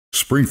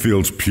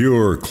Springfield's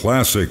pure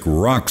classic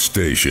rock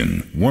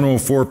station,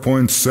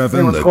 104.7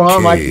 Hey, what's The going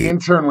on? Mike the Cave.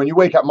 Intern. When you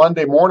wake up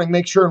Monday morning,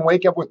 make sure and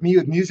wake up with me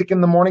with music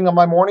in the morning on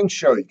my morning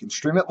show. You can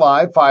stream it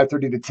live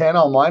 5:30 to 10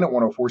 online at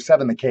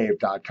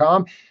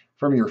 1047thecave.com.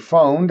 From your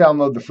phone,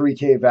 download the free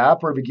Cave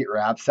app wherever you get your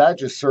apps at.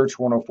 Just search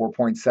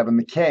 104.7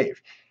 The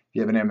Cave. If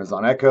you have an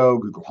Amazon Echo,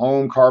 Google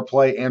Home,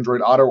 CarPlay, Android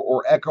Auto,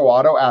 or Echo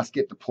Auto, ask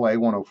it to play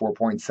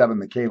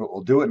 104.7 The Cave. It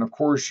will do it. And of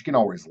course, you can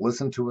always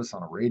listen to us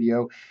on a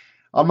radio.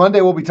 On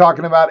Monday, we'll be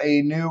talking about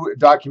a new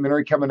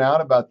documentary coming out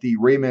about the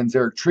Ray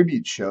Manzarek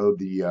tribute show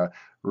the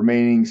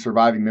remaining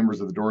surviving members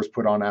of the Doors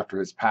put on after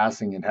his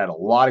passing, and had a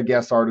lot of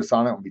guest artists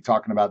on it. We'll be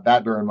talking about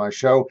that during my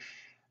show.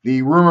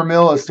 The rumor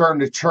mill is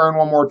starting to churn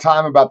one more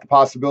time about the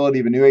possibility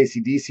of a new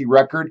AC/DC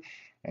record,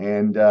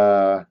 and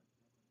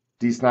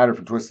Dee Snider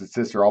from Twisted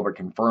Sister all but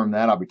confirmed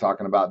that. I'll be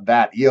talking about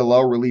that.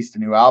 ELO released a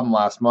new album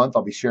last month.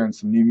 I'll be sharing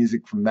some new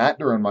music from that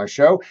during my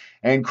show.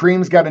 And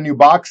Cream's got a new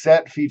box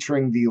set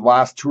featuring the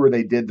last tour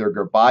they did, their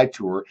Goodbye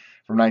Tour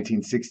from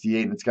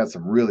 1968, and it's got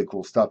some really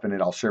cool stuff in it.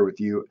 I'll share with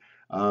you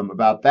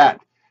about that.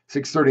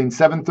 6:30 and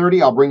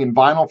 7:30, I'll bring in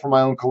vinyl for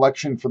my own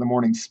collection for the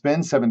morning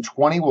spin.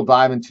 7:20, we'll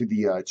dive into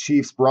the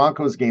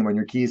Chiefs-Broncos game on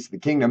your keys to the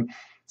kingdom.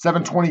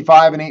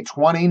 7:25 and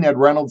 8:20, Ned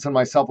Reynolds and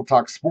myself will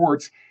talk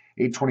sports.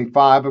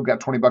 8:25, I've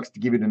got $20 to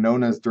give you to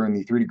Nona's during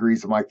the 3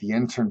 Degrees of Mike the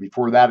Intern.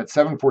 Before that, at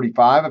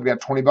 7:45, I've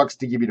got $20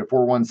 to give you to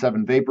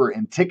 417 Vapor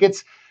and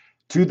tickets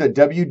to the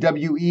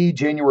WWE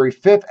January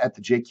 5th at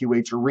the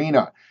JQH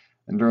Arena.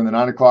 And during the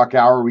 9 o'clock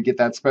hour, we get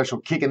that special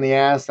kick in the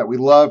ass that we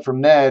love from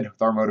Ned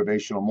with our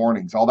motivational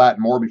mornings. All that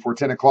and more before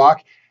 10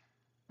 o'clock.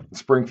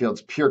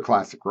 Springfield's pure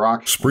classic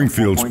rock.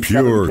 Springfield's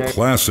pure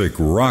classic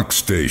rock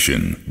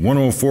station,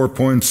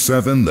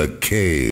 104.7 The Cave.